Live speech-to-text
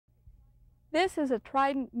This is a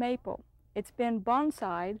trident maple. It's been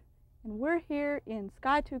bonsaied, and we're here in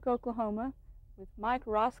Skiatook, Oklahoma with Mike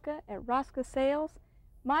Raska at Raska Sales.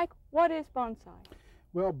 Mike, what is bonsai?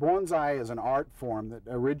 Well, bonsai is an art form that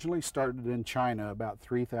originally started in China about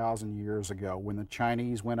 3,000 years ago when the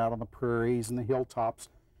Chinese went out on the prairies and the hilltops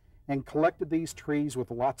and collected these trees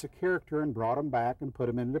with lots of character and brought them back and put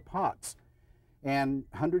them into pots. And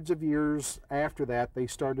hundreds of years after that, they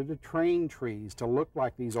started to train trees to look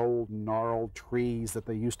like these old gnarled trees that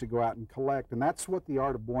they used to go out and collect. And that's what the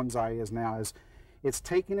art of bonsai is now, is it's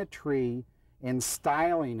taking a tree and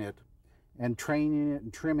styling it and training it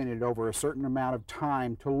and trimming it over a certain amount of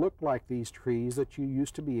time to look like these trees that you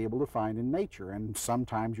used to be able to find in nature. And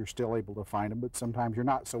sometimes you're still able to find them, but sometimes you're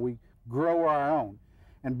not. So we grow our own.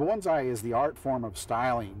 And bonsai is the art form of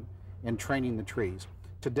styling and training the trees.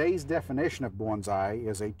 Today's definition of bonsai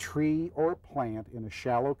is a tree or a plant in a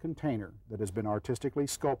shallow container that has been artistically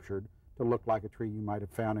sculptured to look like a tree you might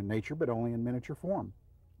have found in nature, but only in miniature form.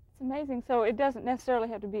 It's amazing. So it doesn't necessarily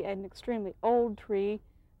have to be an extremely old tree,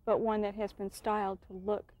 but one that has been styled to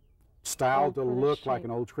look like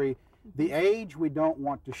an old tree. The age we don't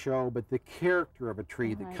want to show, but the character of a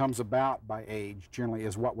tree that comes about by age generally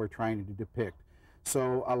is what we're trying to depict.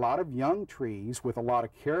 So a lot of young trees with a lot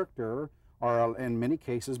of character are in many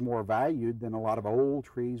cases more valued than a lot of old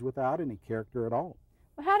trees without any character at all.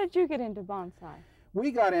 Well, how did you get into bonsai? We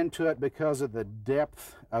got into it because of the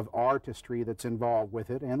depth of artistry that's involved with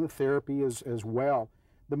it and the therapy as well.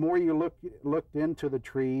 The more you looked into the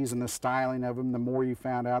trees and the styling of them, the more you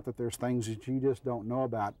found out that there's things that you just don't know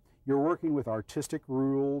about. You're working with artistic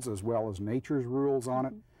rules as well as nature's rules on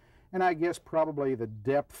it. And I guess probably the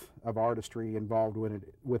depth of artistry involved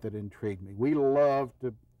with it intrigued me. We love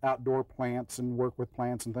to outdoor plants and work with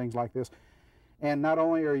plants and things like this. And not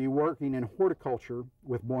only are you working in horticulture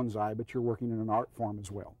with bonsai, but you're working in an art form as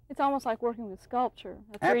well. It's almost like working with sculpture,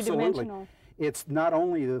 a three-dimensional. It's not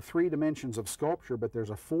only the three dimensions of sculpture, but there's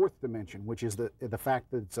a fourth dimension, which is the fact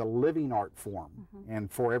that it's a living art form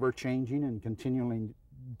and forever changing and continuing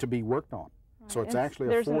to be worked on. Right. So it's actually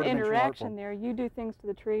a four-dimensional art form. There's an interaction there. You do things to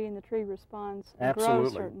the tree, and the tree responds and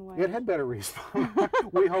grows certain ways. It had better respond.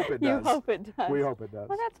 We hope it does. You hope it does. We hope it does.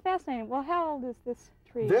 Well, that's fascinating. Well, how old is this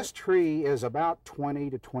tree? This tree is about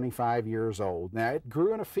 20 to 25 years old. Now, it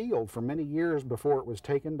grew in a field for many years before it was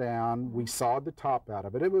taken down. We sawed the top out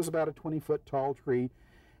of it. It was about a 20-foot tall tree,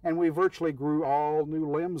 and we virtually grew all new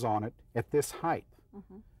limbs on it at this height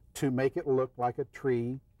to make it look like a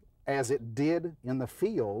tree as it did in the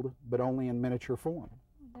field, but only in miniature form.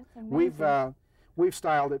 That's amazing. We've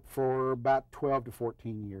styled it for about 12 to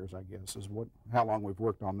 14 years, I guess, is how long we've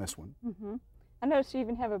worked on this one. I noticed you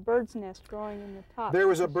even have a bird's nest growing in the top. There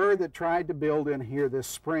was a bird that tried to build in here this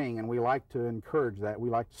spring, and we like to encourage that.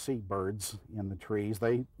 We like to see birds in the trees.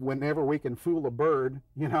 Whenever we can fool a bird,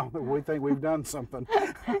 you know, we think we've done something.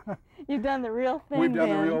 You've done the real thing. We've done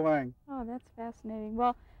the real thing. Oh, that's fascinating.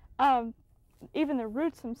 Well, even the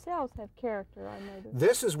roots themselves have character, I noticed.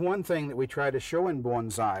 This is one thing that we try to show in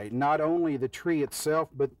bonsai. Not only the tree itself,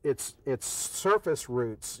 but its surface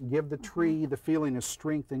roots give the tree the feeling of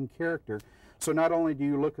strength and character. So not only do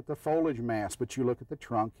you look at the foliage mass, but you look at the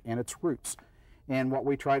trunk and its roots. And what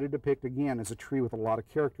we try to depict, again, is a tree with a lot of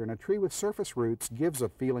character. And a tree with surface roots gives a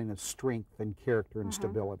feeling of strength and character and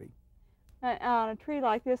stability. On a tree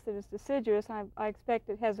like this that is deciduous, I expect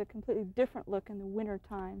it has a completely different look in the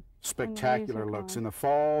wintertime. Spectacular looks. In the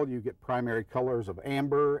fall, you get primary colors of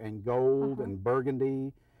amber and gold and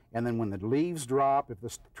burgundy. And then when the leaves drop, if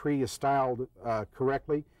the tree is styled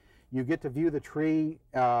correctly, you get to view the tree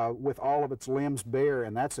with all of its limbs bare,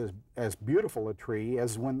 and that's as beautiful a tree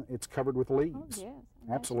as when it's covered with leaves. Oh, yes.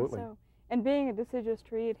 Absolutely. So. And being a deciduous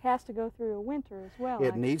tree, it has to go through a winter as well.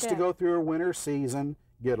 It needs to go through a winter season,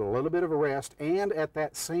 get a little bit of a rest, and at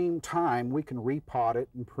that same time we can repot it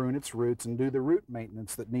and prune its roots and do the root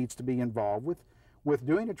maintenance that needs to be involved with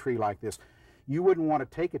doing a tree like this. You wouldn't want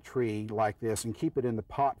to take a tree like this and keep it in the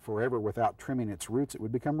pot forever without trimming its roots. It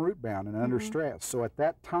would become root bound and under stress. So at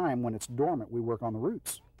that time when it's dormant, we work on the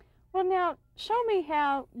roots. Well, now show me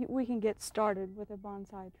how we can get started with a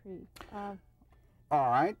bonsai tree. All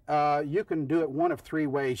right, you can do it one of three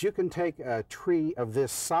ways. You can take a tree of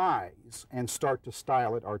this size and start to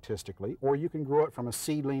style it artistically, or you can grow it from a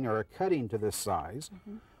seedling or a cutting to this size,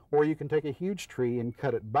 or you can take a huge tree and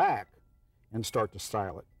cut it back and start to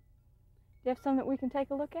style it. Do you have some that we can take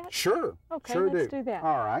a look at? Sure. Okay, sure let's do that.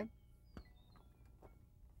 All right.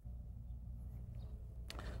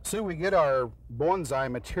 So we get our bonsai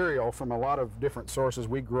material from a lot of different sources.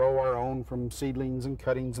 We grow our own from seedlings and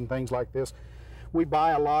cuttings and things like this. We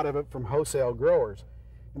buy a lot of it from wholesale growers.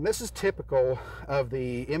 And this is typical of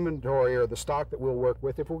the inventory or the stock that we'll work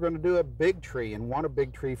with if we're going to do a big tree and want a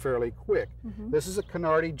big tree fairly quick. This is a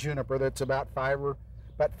Canardi juniper that's about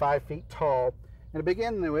 5 feet tall. And to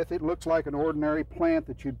begin with, it looks like an ordinary plant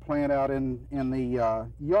that you'd plant out in the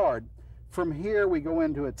yard. From here, we go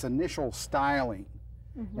into its initial styling.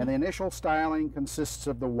 And the initial styling consists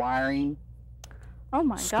of the wiring,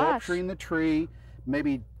 sculpturing the tree,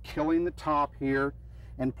 maybe killing the top here,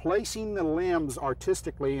 and placing the limbs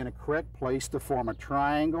artistically in a correct place to form a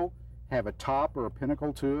triangle, have a top or a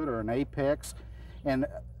pinnacle to it or an apex, and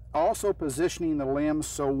also positioning the limbs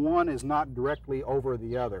so one is not directly over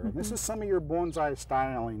the other. And this is some of your bonsai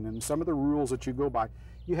styling and some of the rules that you go by.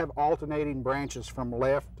 You have alternating branches from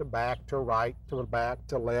left to back to right to back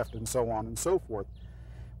to left and so on and so forth.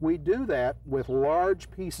 We do that with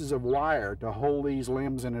large pieces of wire to hold these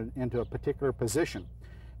limbs into a particular position.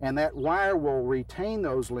 And that wire will retain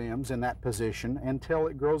those limbs in that position until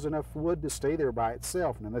it grows enough wood to stay there by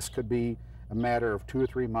itself. Now this could be a matter of 2 or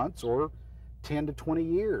 3 months or 10 to 20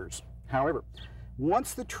 years. However,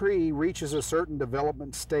 once the tree reaches a certain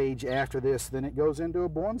development stage after this, then it goes into a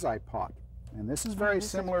bonsai pot. And this is very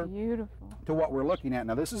similar to what we're looking at.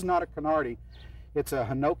 Now this is not a Canardi, it's a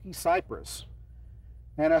Hinoki cypress.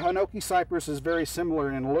 And a Hinoki cypress is very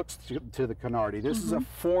similar in looks to the Canardi. This is a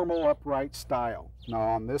formal upright style. Now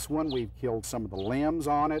on this one we've killed some of the limbs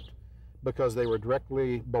on it because they were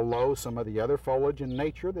directly below some of the other foliage in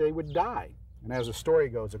nature. They would die. And as the story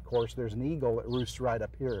goes, of course, there's an eagle that roosts right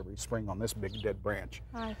up here every spring on this big dead branch.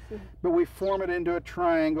 I see. But we form it into a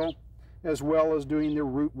triangle as well as doing the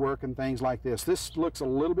root work and things like this. This looks a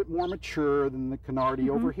little bit more mature than the Canardi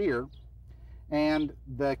over here. And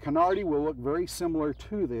the Canardi will look very similar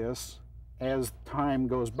to this as time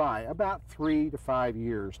goes by. About 3 to 5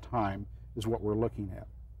 years time is what we're looking at.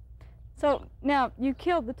 So now you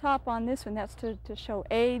killed the top on this one. That's to show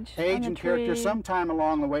age on the and character. tree. Sometime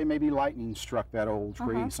along the way, maybe lightning struck that old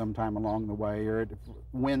tree sometime along the way, or a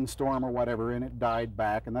windstorm or whatever, and it died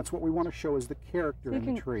back. And that's what we want to show is the character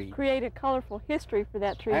in the tree. Create a colorful history for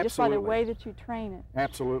that tree just by the way that you train it.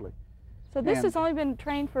 Absolutely. So this has only been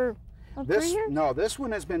trained for 3 years? No, this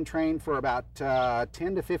one has been trained for about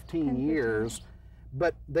 10 to 15 years.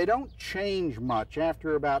 But they don't change much.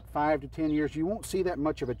 After about 5 to 10 years, you won't see that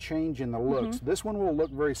much of a change in the looks. This one will look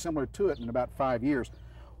very similar to it in about 5 years.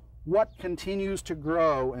 What continues to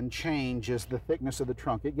grow and change is the thickness of the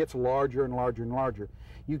trunk. It gets larger and larger and larger.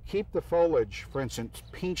 You keep the foliage, for instance,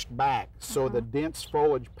 pinched back so the dense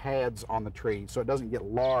foliage pads on the tree so it doesn't get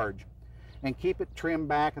large, and keep it trimmed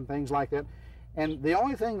back and things like that. And the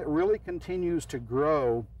only thing that really continues to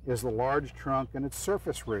grow is the large trunk and its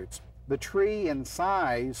surface roots. The tree in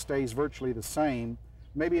size stays virtually the same.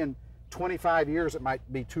 Maybe in 25 years it might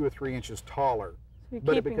be 2 or 3 inches taller. So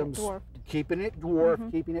but it becomes keeping it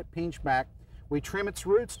dwarfed, keeping it pinched back. We trim its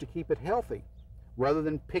roots to keep it healthy. Rather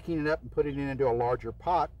than picking it up and putting it into a larger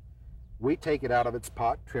pot, we take it out of its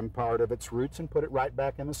pot, trim part of its roots, and put it right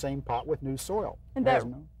back in the same pot with new soil. And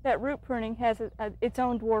that root pruning has its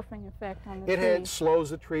own dwarfing effect on the tree. It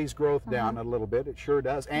slows the tree's growth down a little bit. It sure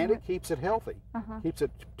does, and it keeps it healthy. Keeps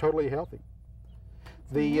it totally healthy.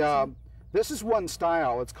 This is one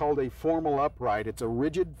style. It's called a formal upright. It's a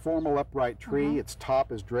rigid formal upright tree. Its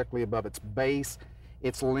top is directly above its base.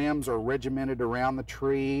 Its limbs are regimented around the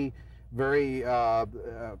tree. Very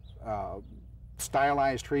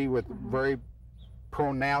stylized tree with very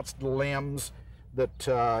pronounced limbs that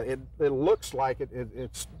it looks like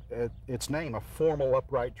its name, a formal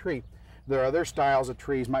upright tree. There are other styles of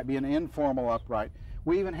trees, might be an informal upright.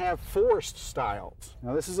 We even have forest styles.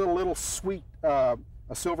 Now this is a little sweet, a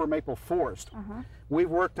silver maple forest. We've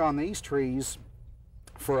worked on these trees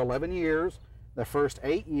for 11 years. The first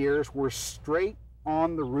 8 years were straight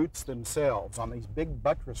on the roots themselves, on these big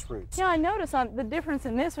buttress roots. Yeah, I noticed the difference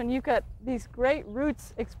in this one. You've got these great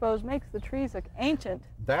roots exposed, makes the trees look ancient.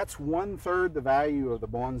 That's 1/3 the value of the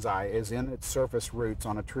bonsai is in its surface roots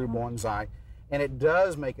on a true bonsai, and it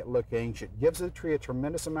does make it look ancient. Gives the tree a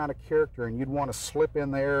tremendous amount of character, and you'd want to slip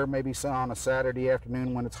in there maybe on a Saturday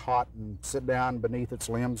afternoon when it's hot and sit down beneath its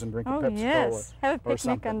limbs and drink a Pepsi Cola. Have a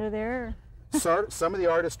picnic under there. Some of the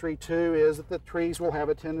artistry too is that the trees will have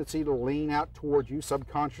a tendency to lean out towards you.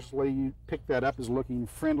 Subconsciously you pick that up as looking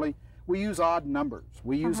friendly. We use odd numbers.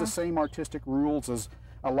 We use the same artistic rules as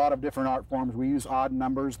a lot of different art forms. We use odd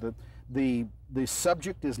numbers. The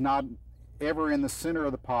subject is not ever in the center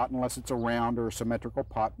of the pot unless it's a round or a symmetrical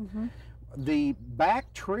pot. The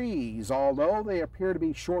back trees, although they appear to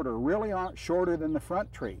be shorter, really aren't shorter than the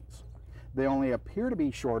front trees. They only appear to be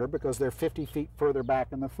shorter because they're 50 feet further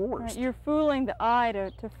back in the forest. Right, you're fooling the eye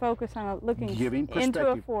to focus on looking into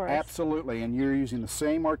a forest. Absolutely, and you're using the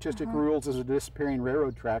same artistic rules as a disappearing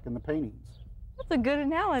railroad track in the paintings. That's a good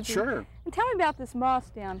analogy. Sure. And tell me about this moss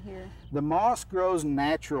down here. The moss grows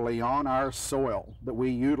naturally on our soil that we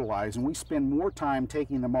utilize, and we spend more time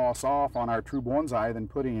taking the moss off on our true bonsai than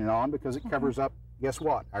putting it on because it covers up, guess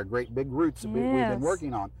what, our great big roots that we've been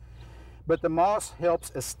working on. But the moss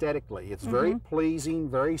helps aesthetically. It's very pleasing,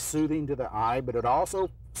 very soothing to the eye, but it also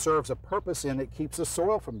serves a purpose in it keeps the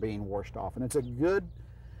soil from being washed off. And it's a good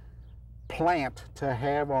plant to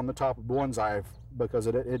have on the top of bonsai because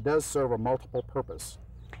it does serve a multiple purpose.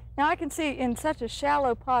 Now I can see in such a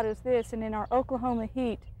shallow pot as this and in our Oklahoma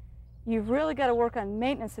heat, you've really got to work on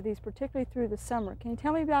maintenance of these, particularly through the summer. Can you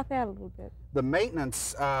tell me about that a little bit? The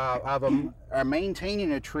maintenance of them,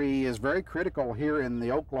 maintaining a tree is very critical here in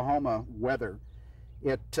the Oklahoma weather.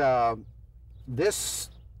 This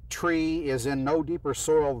tree is in no deeper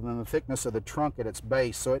soil than the thickness of the trunk at its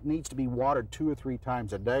base, so it needs to be watered 2 or 3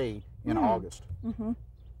 times a day in August.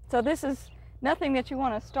 So this is nothing that you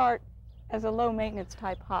want to start as a low maintenance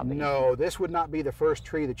type hobby. No, this would not be the first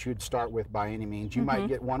tree that you'd start with by any means. You might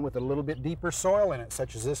get one with a little bit deeper soil in it,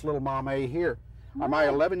 such as this little mame here. My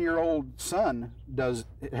 11-year-old son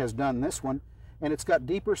has done this one, and it's got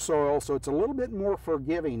deeper soil, so it's a little bit more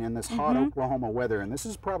forgiving in this hot Oklahoma weather. And this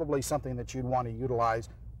is probably something that you'd want to utilize,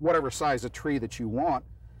 whatever size of tree that you want,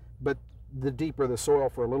 but the deeper the soil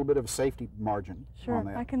for a little bit of safety margin on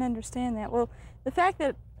that. I can understand that. Well, the fact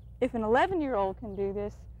that if an 11-year-old can do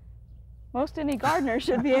this, most any gardener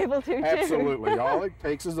should be able to too. Absolutely. All it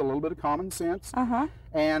takes is a little bit of common sense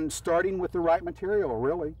and starting with the right material,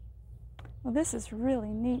 really. Well, this is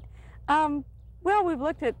really neat. Well, we've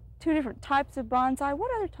looked at 2 different types of bonsai. What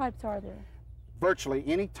other types are there? Virtually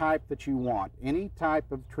any type that you want. Any type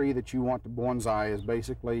of tree that you want to bonsai is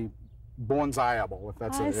basically bonsaiable, if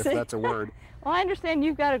that's a word. Well, I understand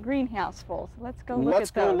you've got a greenhouse full, so let's go look at those.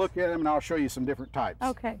 Let's go look at them, and I'll show you some different types.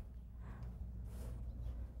 Okay.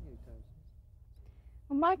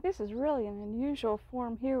 Well, Mike, this is really an unusual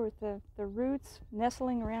form here with the roots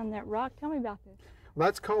nestling around that rock. Tell me about this. Well,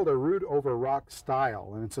 that's called a root over rock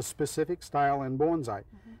style, and it's a specific style in bonsai.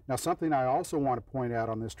 Now, something I also want to point out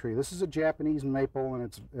on this tree, this is a Japanese maple,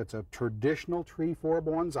 and it's a traditional tree for a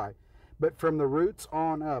bonsai. But from the roots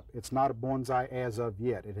on up, it's not a bonsai as of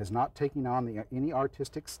yet. It has not taken on any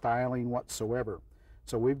artistic styling whatsoever.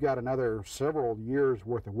 So we've got another several years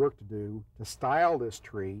worth of work to do to style this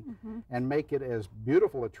tree and make it as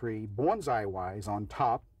beautiful a tree, bonsai-wise, on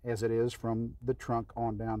top as it is from the trunk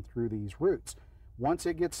on down through these roots. Once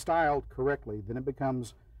it gets styled correctly, then it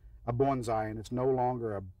becomes a bonsai, and it's no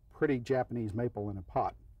longer a pretty Japanese maple in a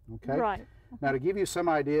pot. Okay? Right. Now, to give you some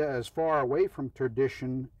idea, as far away from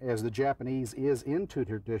tradition as the Japanese is into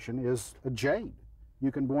tradition is a jade.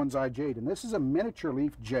 You can bonsai jade, and this is a miniature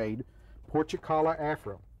leaf jade, Portucala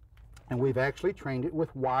afro, and we've actually trained it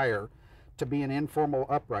with wire to be an informal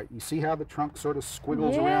upright. You see how the trunk sort of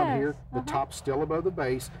squiggles around here? The top's still above the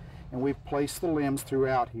base, and we've placed the limbs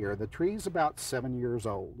throughout here. The tree's about 7 years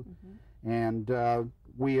old, and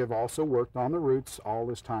we have also worked on the roots all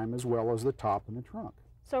this time as well as the top and the trunk.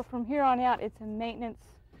 So from here on out, it's a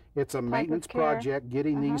maintenance project,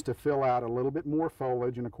 getting these to fill out a little bit more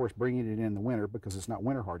foliage, and of course bringing it in the winter because it's not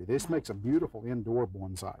winter hardy. This makes a beautiful indoor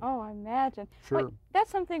bonsai. Oh, I imagine. Sure. But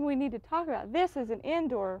that's something we need to talk about. This is an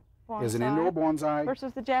indoor bonsai.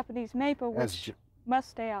 Versus the Japanese maple, which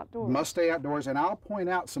must stay outdoors. Must stay outdoors, and I'll point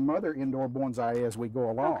out some other indoor bonsai as we go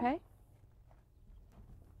along. Okay.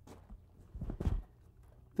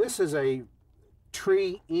 This is a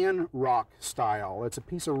tree in rock style. It's a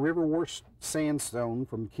piece of riverwash sandstone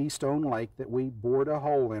from Keystone Lake that we bored a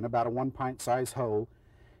hole in, about a 1-pint size hole,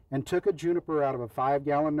 and took a juniper out of a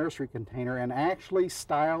 5-gallon nursery container and actually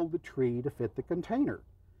styled the tree to fit the container.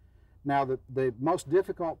 Now, the most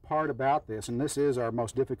difficult part about this, and this is our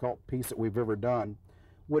most difficult piece that we've ever done,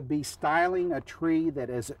 would be styling a tree that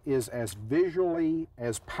is as visually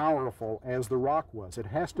as powerful as the rock was. It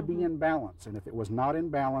has to be in balance, and if it was not in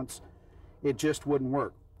balance, it just wouldn't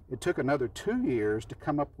work. It took another 2 years to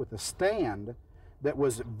come up with a stand that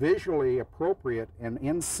was visually appropriate and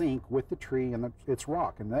in sync with the tree and its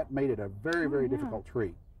rock, and that made it a very, very difficult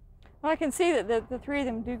tree. Well, I can see that the 3 of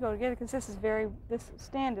them do go together because this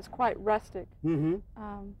stand is quite rustic. And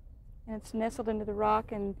it's nestled into the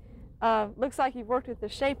rock, and looks like you've worked with the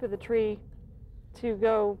shape of the tree to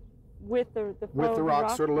go with the flow with the rock,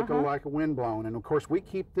 rock. Sort of looking like a windblown. And of course, we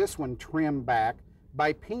keep this one trimmed back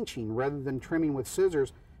by pinching rather than trimming with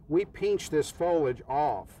scissors. We pinch this foliage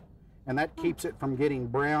off, and that keeps it from getting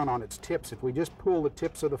brown on its tips. If we just pull the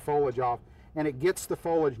tips of the foliage off, and it gets the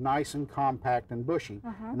foliage nice and compact and bushy.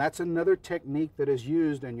 And that's another technique that is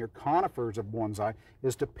used in your conifers of bonsai,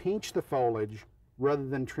 is to pinch the foliage rather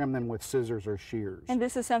than trim them with scissors or shears. And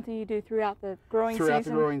this is something you do throughout the growing season? Throughout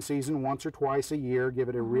the growing season, once or twice a year, give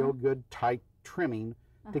it a real good tight trimming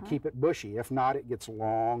to keep it bushy. If not, it gets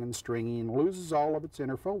long and stringy and loses all of its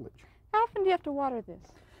inner foliage. How often do you have to water this?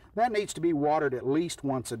 That needs to be watered at least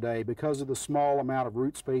once a day because of the small amount of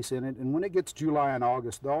root space in it. And when it gets July and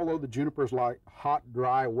August, although the junipers like hot,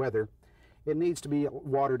 dry weather, it needs to be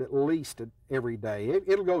watered at least every day.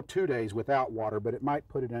 It'll go 2 days without water, but it might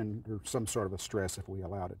put it under some sort of a stress if we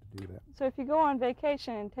allowed it to do that. So if you go on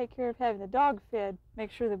vacation and take care of having the dog fed,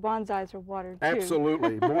 make sure the bonsais are watered too.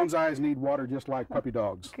 Absolutely. Bonsais need water just like puppy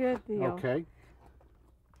dogs. Good deal. Okay.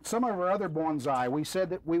 Some of our other bonsai, we said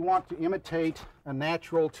that we want to imitate a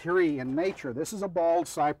natural tree in nature. This is a bald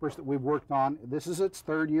cypress that we've worked on. This is its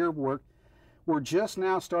 3rd year of work. We're just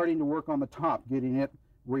now starting to work on the top, getting it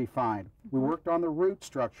refined. We worked on the root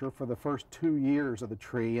structure for the first 2 years of the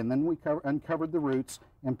tree, and then we uncovered the roots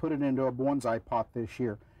and put it into a bonsai pot this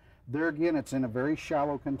year. There again, it's in a very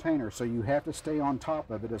shallow container, so you have to stay on top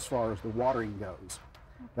of it as far as the watering goes.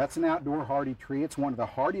 That's an outdoor hardy tree. It's one of the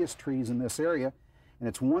hardiest trees in this area, and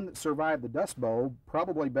it's one that survived the Dust Bowl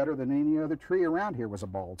probably better than any other tree around here was a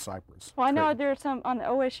bald cypress. Well, I know there are some on the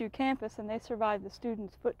OSU campus, and they survived the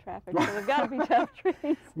students' foot traffic, so they've got to be tough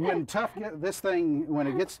trees. When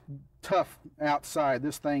it gets tough outside,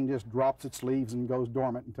 this thing just drops its leaves and goes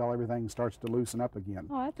dormant until everything starts to loosen up again.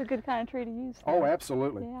 Oh, that's a good kind of tree to use. Oh,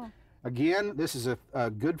 absolutely. Yeah. Again, this is a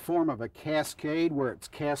good form of a cascade where it's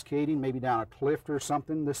cascading maybe down a cliff or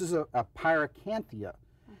something. This is a pyracanthia,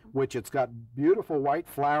 which it's got beautiful white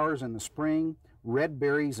flowers in the spring, red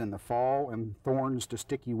berries in the fall, and thorns to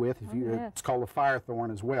stick you with. It's called a fire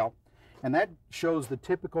thorn as well. And that shows the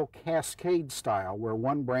typical cascade style where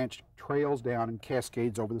one branch trails down and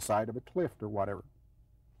cascades over the side of a cliff or whatever.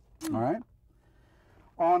 All right.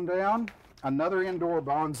 On down, another indoor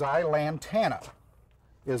bonsai, lantana,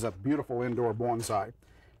 is a beautiful indoor bonsai.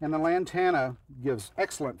 And the lantana gives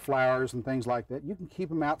excellent flowers and things like that. You can keep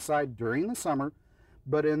them outside during the summer,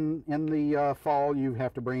 but in the fall you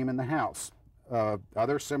have to bring them in the house.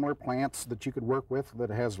 Other similar plants that you could work with that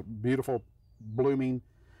has beautiful blooming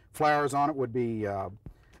flowers on it would be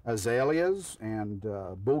azaleas and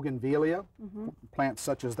bougainvillea, plants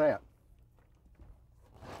such as that.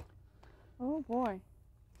 Oh boy.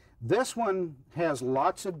 This one has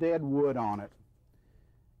lots of dead wood on it.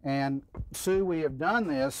 And Sue, we have done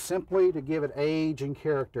this simply to give it age and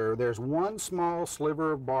character. There's one small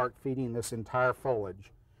sliver of bark feeding this entire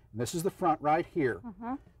foliage. And this is the front right here.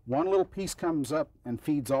 One little piece comes up and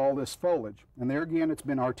feeds all this foliage. And there again, it's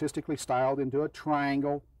been artistically styled into a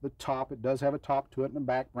triangle. The top, it does have a top to it and a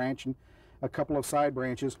back branch and a couple of side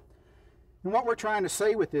branches. And what we're trying to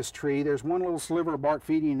say with this tree, there's one little sliver of bark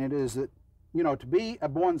feeding it, is that, you know, to be a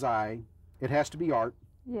bonsai, it has to be art.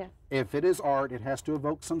 Yes. If it is art, it has to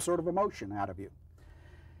evoke some sort of emotion out of you.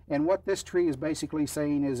 And what this tree is basically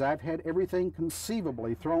saying is, I've had everything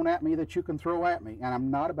conceivably thrown at me that you can throw at me, and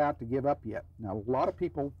I'm not about to give up yet. Now, a lot of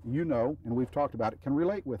people, you know, and we've talked about it, can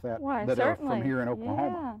relate with that, that are from here in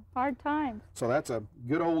Oklahoma. Yeah, hard times. So that's a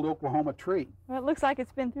good old Oklahoma tree. Well, it looks like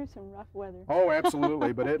it's been through some rough weather. Oh,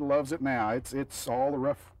 absolutely, but it loves it now. It's all the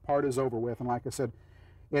rough part is over with, and like I said,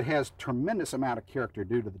 it has tremendous amount of character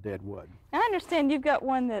due to the dead wood. I understand you've got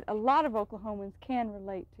one that a lot of Oklahomans can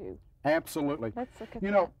relate to. Absolutely. Let's look at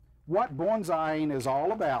you know, what bonsaiing is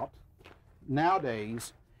all about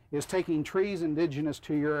nowadays is taking trees indigenous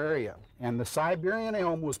to your area. And the Siberian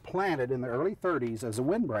elm was planted in the early 30s as a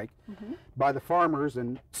windbreak by the farmers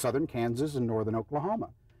in southern Kansas and northern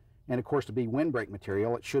Oklahoma. And of course, to be windbreak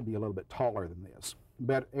material, it should be a little bit taller than this.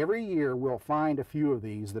 But every year we'll find a few of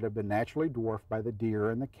these that have been naturally dwarfed by the deer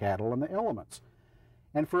and the cattle and the elements.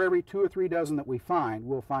 And for every 2 or 3 dozen that we find,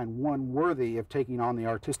 we'll find one worthy of taking on the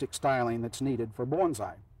artistic styling that's needed for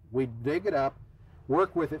bonsai. We dig it up,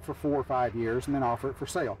 work with it for 4 or 5 years, and then offer it for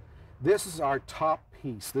sale. This is our top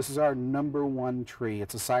piece. This is our #1 tree.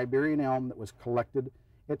 It's a Siberian elm that was collected.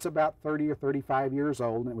 It's about 30 or 35 years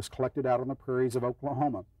old, and it was collected out on the prairies of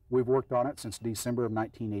Oklahoma. We've worked on it since December of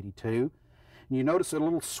 1982. And you notice a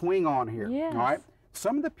little swing on here. Yes. All right?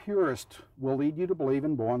 Some of the purists will lead you to believe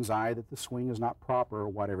in bonsai that the swing is not proper or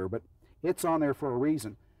whatever, but it's on there for a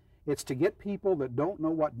reason. It's to get people that don't know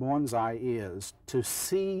what bonsai is to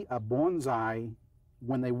see a bonsai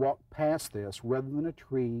when they walk past this rather than a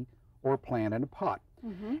tree or a plant in a pot.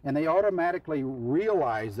 And they automatically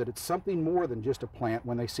realize that it's something more than just a plant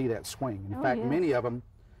when they see that swing. In fact, many of them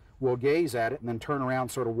will gaze at it and then turn around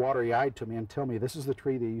sort of watery-eyed to me and tell me this is the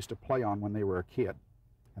tree they used to play on when they were a kid.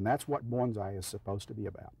 And that's what bonsai is supposed to be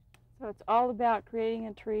about. So it's all about creating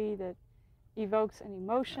a tree that evokes an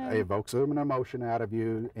emotion. It evokes an emotion out of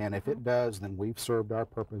you, and if it does, then we've served our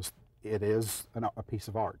purpose. It is a piece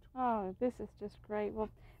of art. Oh, this is just great. Well,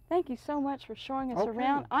 thank you so much for showing us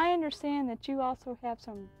around. I understand that you also have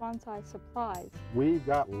some bonsai supplies. We've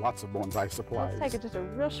got lots of bonsai supplies. Let's take just a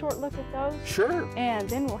real short look at those. Sure. And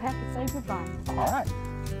then we'll have to say goodbye. All right.